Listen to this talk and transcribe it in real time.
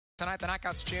Tonight, the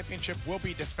Knockouts Championship will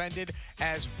be defended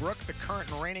as Brooke, the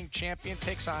current and reigning champion,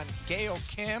 takes on Gail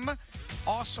Kim,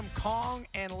 Awesome Kong,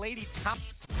 and Lei'D Tapa.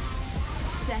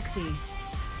 Sexy,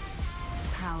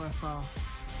 powerful,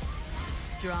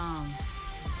 strong,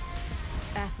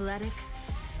 athletic.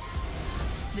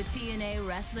 The TNA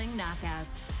Wrestling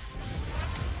Knockouts.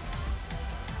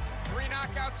 3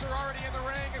 knockouts are already in the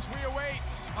ring as we await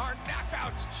our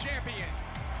Knockouts champion.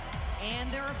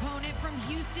 And their opponent from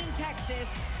Houston, Texas,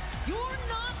 your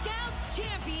Knockouts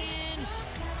champion,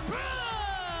 Brooke!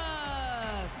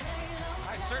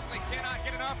 I certainly cannot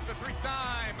get enough of the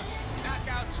 3-time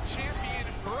Knockouts champion,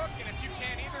 Brooke. And if you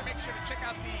can't either, make sure to check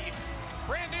out the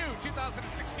brand new 2016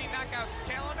 Knockouts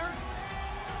calendar.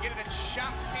 Get it at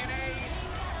shoptna.com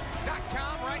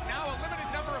right now. A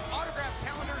limited number of autograph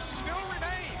calendars still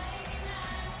remain.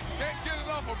 Can't get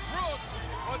enough of Brooke,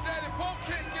 or Daddy Pope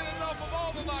can't get enough of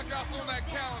all the knockouts on that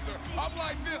calendar. I'm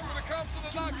like this when it comes to the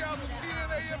knockouts of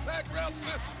TNA Impact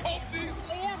Wrestling. Pope needs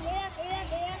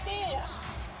more.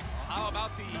 How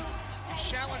about the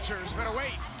challengers that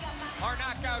await our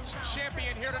Knockouts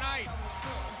champion here tonight?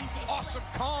 Awesome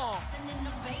Kong,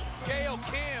 Gail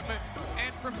Kim,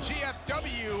 and from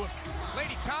GFW,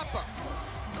 Lei'D Tapa.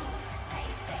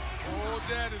 Oh,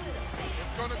 Daddy,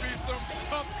 it's going to be some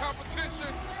tough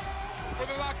competition for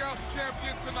the Knockouts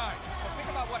champion tonight. Well, think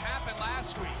about what happened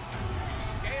last week.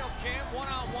 Gail Kim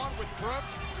one-on-one with Brooke.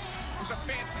 It was a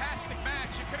fantastic match.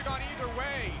 It could have gone either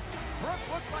way. Brooke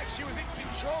looked like she was in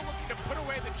control, looking to put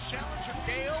away the challenger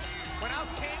Gail. When out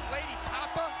came Lei'D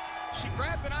Tapa, she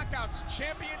grabbed the Knockouts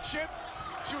championship.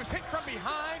 She was hit from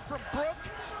behind from Brooke.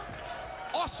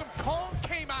 Awesome Kong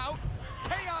came out.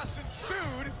 Chaos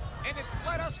ensued, and it's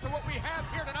led us to what we have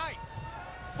here tonight.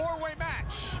 4-way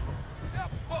match. Yeah,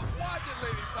 but why did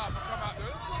Lei'D Tapa come out there?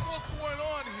 Let's look what's going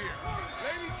on here.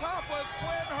 Lei'D Tapa is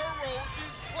playing her role.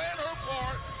 She's playing her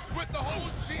part with the whole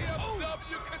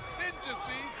GFW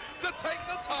contingency to take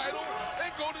the title and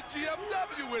go to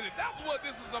GFW with it. That's what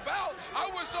this is about.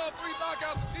 I wish all 3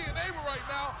 knockouts of TNA were right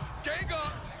now gang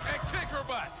up and kick her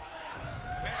butt.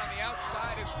 The man on the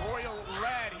outside is Royal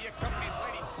Red. He accompanies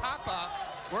Lei'D Tapa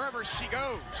wherever she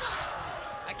goes.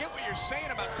 I get what you're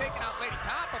saying about taking out Lei'D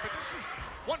Tapa, but this is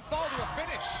one fall to a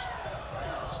finish.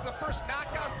 This is the first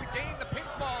knockout to gain the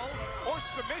pinfall or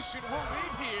submission. We'll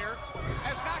leave here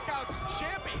as Knockouts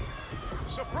champion.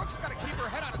 So Brooke's got to keep her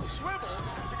head on a swivel,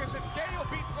 because if Gail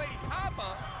beats Lei'D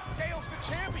Tapa, Gail's the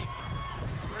champion.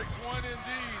 Great point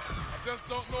indeed. I just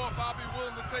don't know if I'll be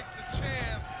willing to take the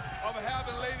chance of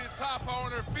having Lei'D Tapa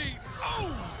on her feet.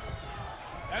 Oh!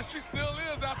 As she still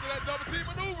is after that double team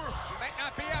maneuver. She might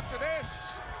not be after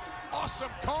this.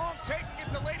 Awesome Kong taking it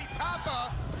to Lei'D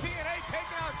Tapa. TNA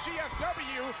taking out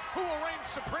GFW, who will reign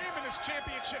supreme in this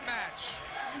championship match.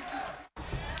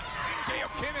 Gail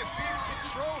Kim has seized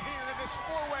control here in this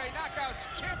 4-way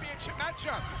Knockouts championship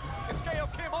matchup. It's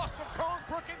Gail Kim, Awesome Kong,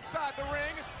 Brooke inside the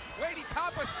ring. Lei'D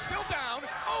Tapa still down.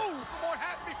 Oh, for more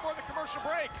happened before the commercial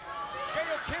break.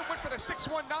 Gail Kim went for the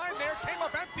 619 there, came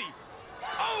up empty.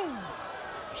 Oh!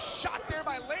 Shot there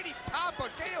by Lei'D Tapa.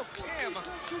 Gail Kim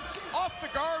off the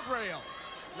guardrail.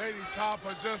 Lei'D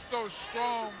Tapa just so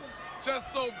strong,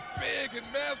 just so big and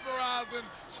mesmerizing.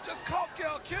 She just caught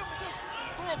Gail Kim and just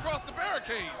threw her across the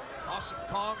barricade. Awesome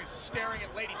Kong is staring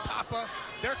at Lei'D Tapa.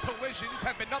 Their collisions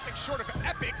have been nothing short of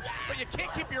epic, but you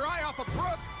can't keep your eye off of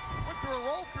Brooke. Went through a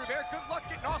roll through there. Good luck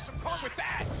getting Awesome Kong with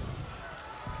that.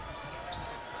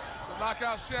 The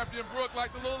Knockouts champion Brooke,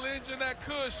 like the little engine that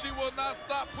could, she will not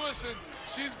stop pushing.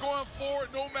 She's going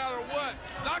forward no matter what.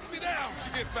 Knock me down, she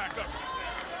gets back up, she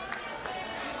says.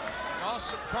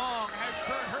 Awesome Kong has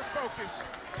turned her focus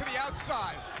to the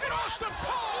outside. And Awesome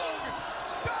Kong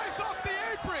dives off the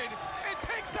apron and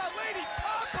takes out Lei'D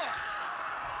Tapa.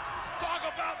 Talk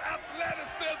about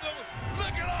athleticism.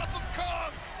 Look at Awesome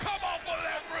Kong come off of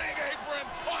that ring apron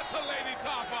onto Lei'D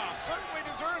Tapa. Certainly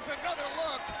deserves another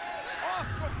look.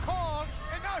 Awesome Kong,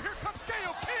 and now here comes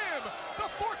Gail Kim. The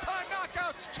 4-time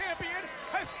Knockouts champion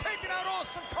has taken out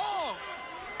Awesome Kong.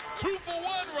 2 for 1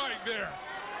 right there.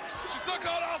 She took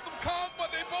out Awesome Kong,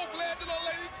 but they both landed on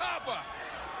Lei'D Tapa.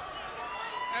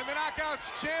 And the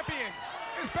Knockouts champion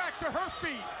is back to her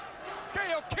feet.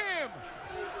 Gail Kim.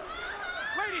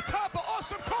 Lei'D Tapa,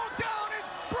 Awesome Kong down, and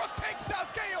Brooke takes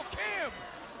out Gail Kim.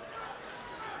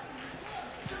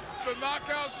 The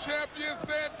Knockouts champion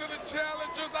said to the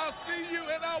challengers, I'll see you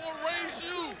and I will raise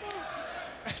you.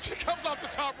 And she comes off the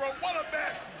top rope. What a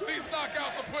match these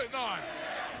Knockouts are putting on.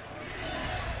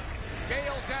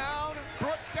 Gail down,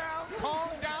 Brooke down,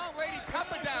 Kong down, Lei'D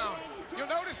Tapa down. You'll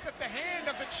notice that the hand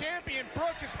of the champion,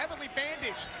 Brooke, is heavily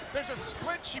bandaged. There's a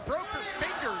splint. She broke her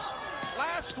fingers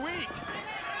last week.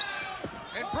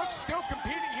 And Brooke's still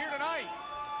competing here tonight.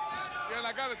 Yeah, and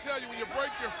I got to tell you, when you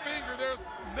break your finger, there's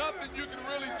nothing you can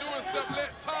really do except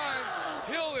let time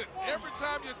heal it. Every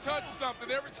time you touch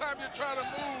something, every time you try to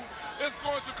move, it's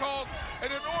going to cause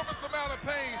an enormous amount of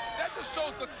pain. That just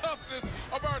shows the toughness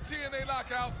of our TNA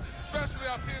knockouts,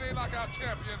 especially our TNA knockout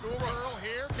champion. Schoolgirl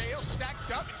here, Gail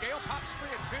stacked up, and Gail pops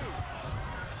free at 2.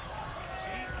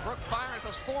 See, Brooke firing at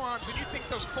those forearms, and you think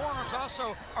those forearms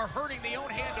also are hurting the own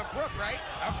hand of Brooke, right?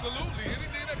 Absolutely,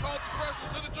 anything that causes pressure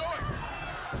to the joints.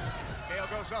 Gail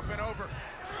goes up and over.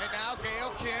 And now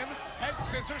Gail Kim, head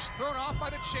scissors thrown off by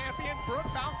the champion. Brooke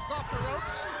bounces off the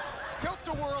ropes.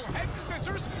 Tilt-a-whirl, head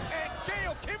scissors, and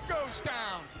Gail Kim goes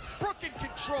down. Brooke in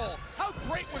control. How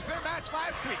great was their match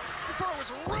last week before it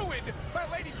was ruined by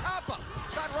Lady Tapa?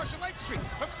 Side Russian leg sweep,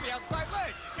 hooks the outside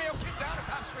leg. Gail Kim down and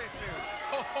pops straight at 2.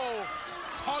 Oh,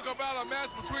 talk about a match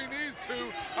between these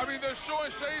two. I mean, they're showing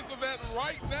shades of that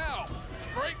right now.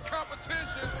 Great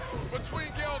competition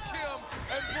between Gail Kim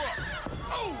and Brooke.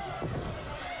 Oh!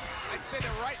 I'd say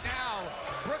that right now,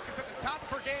 Brooke is at the top of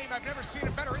her game. I've never seen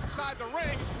it better inside the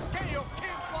ring. Gail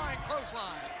Kim flying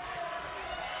clothesline.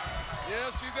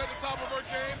 Yeah, she's at the top of her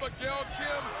game, but Gail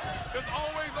Kim is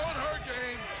always on her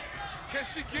game. Can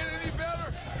she get any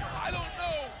better? I don't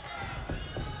know.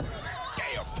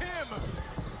 Gail Kim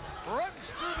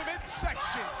runs through the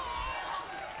midsection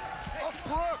of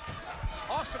Brooke.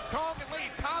 Awesome Kong and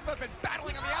Lady Tapa have been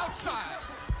battling on the outside.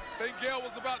 I think Gail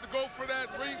was about to go for that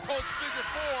ring post figure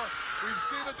 4. We've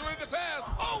seen her do it in the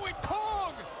past. Oh, and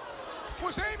Kong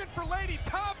was aiming for Lady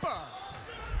Tapa.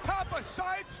 Tapa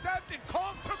sidestepped and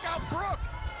Kong took out Brooke.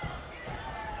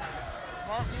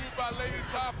 Smart move by Lady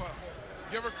Tapa.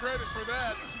 Give her credit for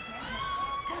that.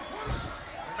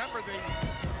 Remember,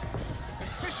 the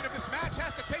decision of this match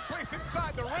has to take place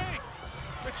inside the ring.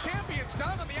 The champion's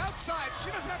down on the outside.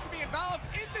 She doesn't have to be involved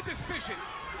in the decision.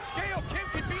 Gail Kim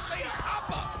can beat Lady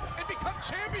Tapa and become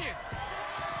champion.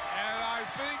 And I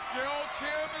think Gail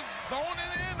Kim is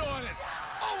zoning in on it.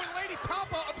 Oh, and Lady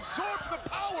Tapa absorbed the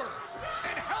power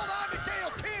and held on to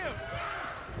Gail Kim.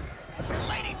 And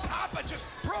Lady Tapa just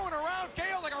throwing around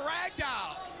Gail like a rag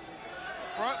doll.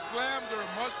 Front slammed her,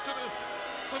 much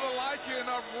to the liking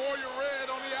of Warrior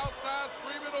Red on the outside,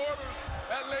 screaming orders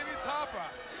at Lady Tapa.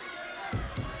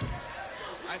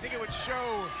 I think it would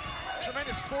show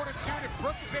tremendous fortitude if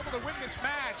Brooke is able to win this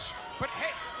match. But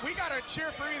hey, we gotta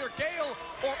cheer for either Gail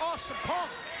or Awesome Kong.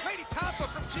 Lady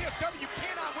Tapa from GFW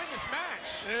cannot win this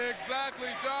match. Exactly,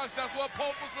 Josh. That's what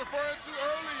Pope was referring to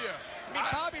earlier. I mean,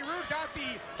 Bobby Roode got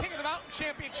the King of the Mountain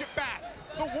Championship back.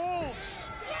 The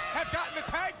Wolves have gotten the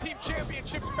Tag Team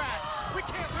Championships back. We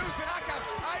can't lose the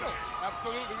Knockouts title.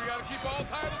 Absolutely, we gotta keep all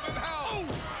titles in house. Oh.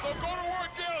 So go to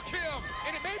work, Gail Kim.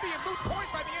 And it may be a moot point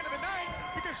by the end of the night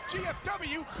because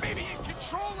GFW may be in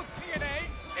control of TNA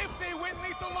if they win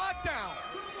Lethal Lockdown.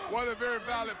 What a very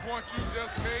valid point you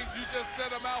just made. You just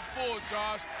said a mouthful,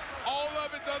 Josh. All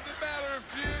of it doesn't matter if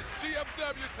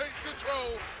GFW takes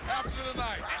control after the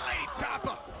night. And Lady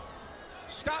Tapa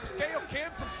stops Gail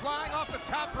Kim from flying off the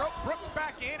top rope. Brooke's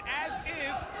back in, as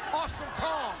is Awesome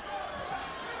Kong.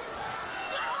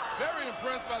 Very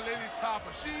impressed by Lady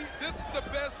Tapa. This is the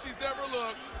best she's ever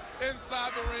looked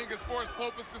inside the ring as far as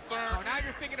Pope is concerned. Oh, now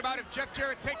you're thinking about if Jeff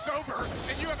Jarrett takes over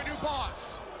and you have a new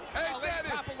boss. Hey, Lady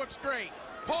Tapa looks great.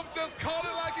 Pope just called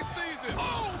it like he sees it.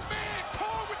 Oh, man,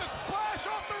 Kong with the splash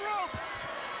off the ropes.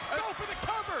 Go for the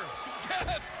cover.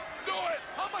 Yes, do it.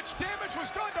 How much damage was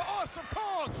done to Awesome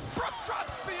Kong? Brooke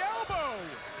drops the elbow.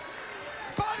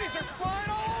 Bodies are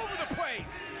flying all over the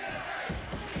place.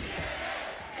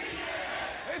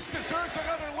 This deserves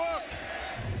another look.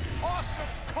 Awesome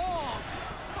Kong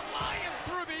flying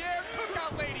through the air, took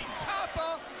out Lady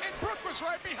Tapa, and Brooke was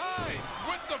right behind.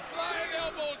 With the flying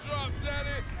elbow drop,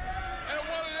 Daddy. And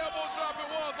what an elbow drop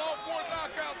it was. All 4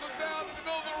 knockouts are down in the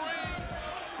middle of the ring.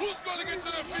 Who's going to get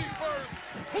to the feet first?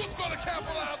 Who's going to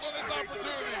capitalize on this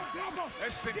opportunity?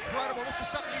 This is incredible. This is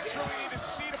something you truly need to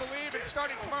see to believe. And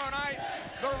starting tomorrow night,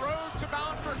 the road to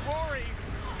Bound for Glory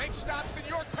makes stops in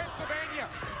York,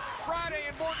 Pennsylvania. Friday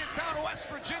in Morgantown,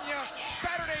 West Virginia.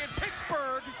 Saturday in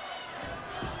Pittsburgh.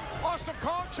 Awesome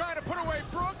Kong trying to put away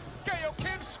Brooke. Gail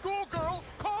Kim, schoolgirl.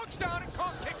 Kong's down and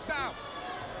Kong kicks out.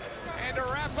 And to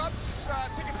wrap up,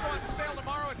 tickets go on sale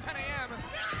tomorrow at 10 a.m.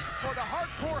 for the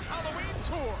Hardcore Halloween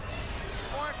Tour. For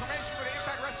more information, go to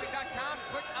ImpactWrestling.com,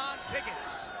 click on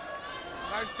tickets.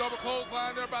 Nice double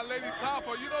clothesline there by Lady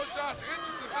Tapa. You know, Josh,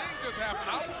 interesting thing just happened.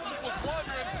 I was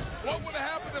wondering what would have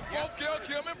happened if both Gail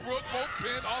Kim and Brooke both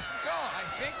pinned Awesome Kong. I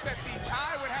think that the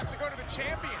tie would have to go to the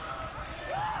champion.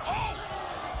 Oh!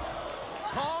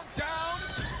 Kong down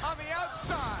on the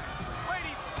outside.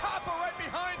 Lady Tapa right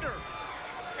behind her.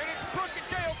 And it's Brooke and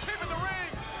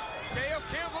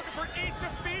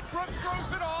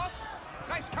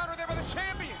Nice counter there by the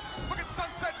champion. Look at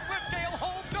sunset flip. Gail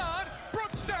holds on.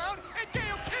 Brooke's down. And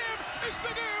Gail Kim is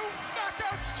the new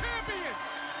Knockouts champion.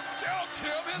 Gail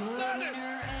Kim has done it.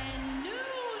 Winner and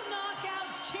new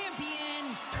Knockouts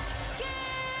champion,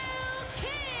 Gail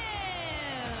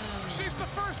Kim. She's the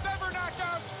first ever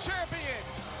Knockouts champion.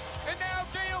 And now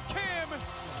Gail Kim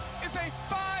is a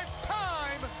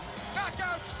 5-time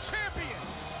Knockouts champion.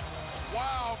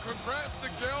 Wow, congrats to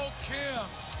Gail Kim,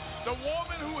 the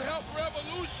woman who helped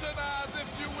revolutionize, if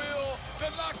you will, the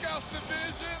Knockouts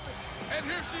division. And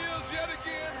here she is yet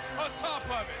again on top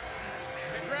of it.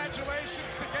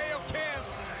 Congratulations to Gail Kim.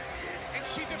 And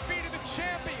she defeated the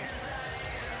champion.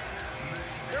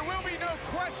 There will be no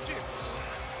questions.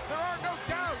 There are no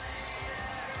doubts.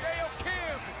 Gail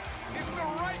Kim is the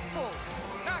rightful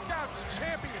Knockouts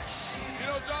champion. You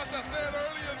know, Josh, I said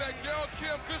earlier that Gail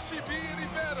Kim, could she be any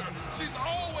better? She's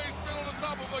always been on the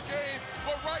top of her game,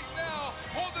 but right now,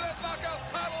 holding that Knockouts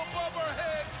title above her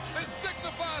head, it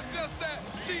signifies just that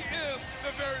she is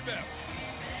the very best.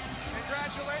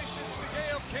 Congratulations to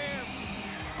Gail Kim.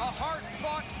 A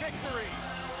hard-fought victory,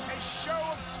 a show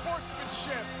of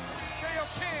sportsmanship. Gail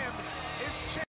Kim is champion.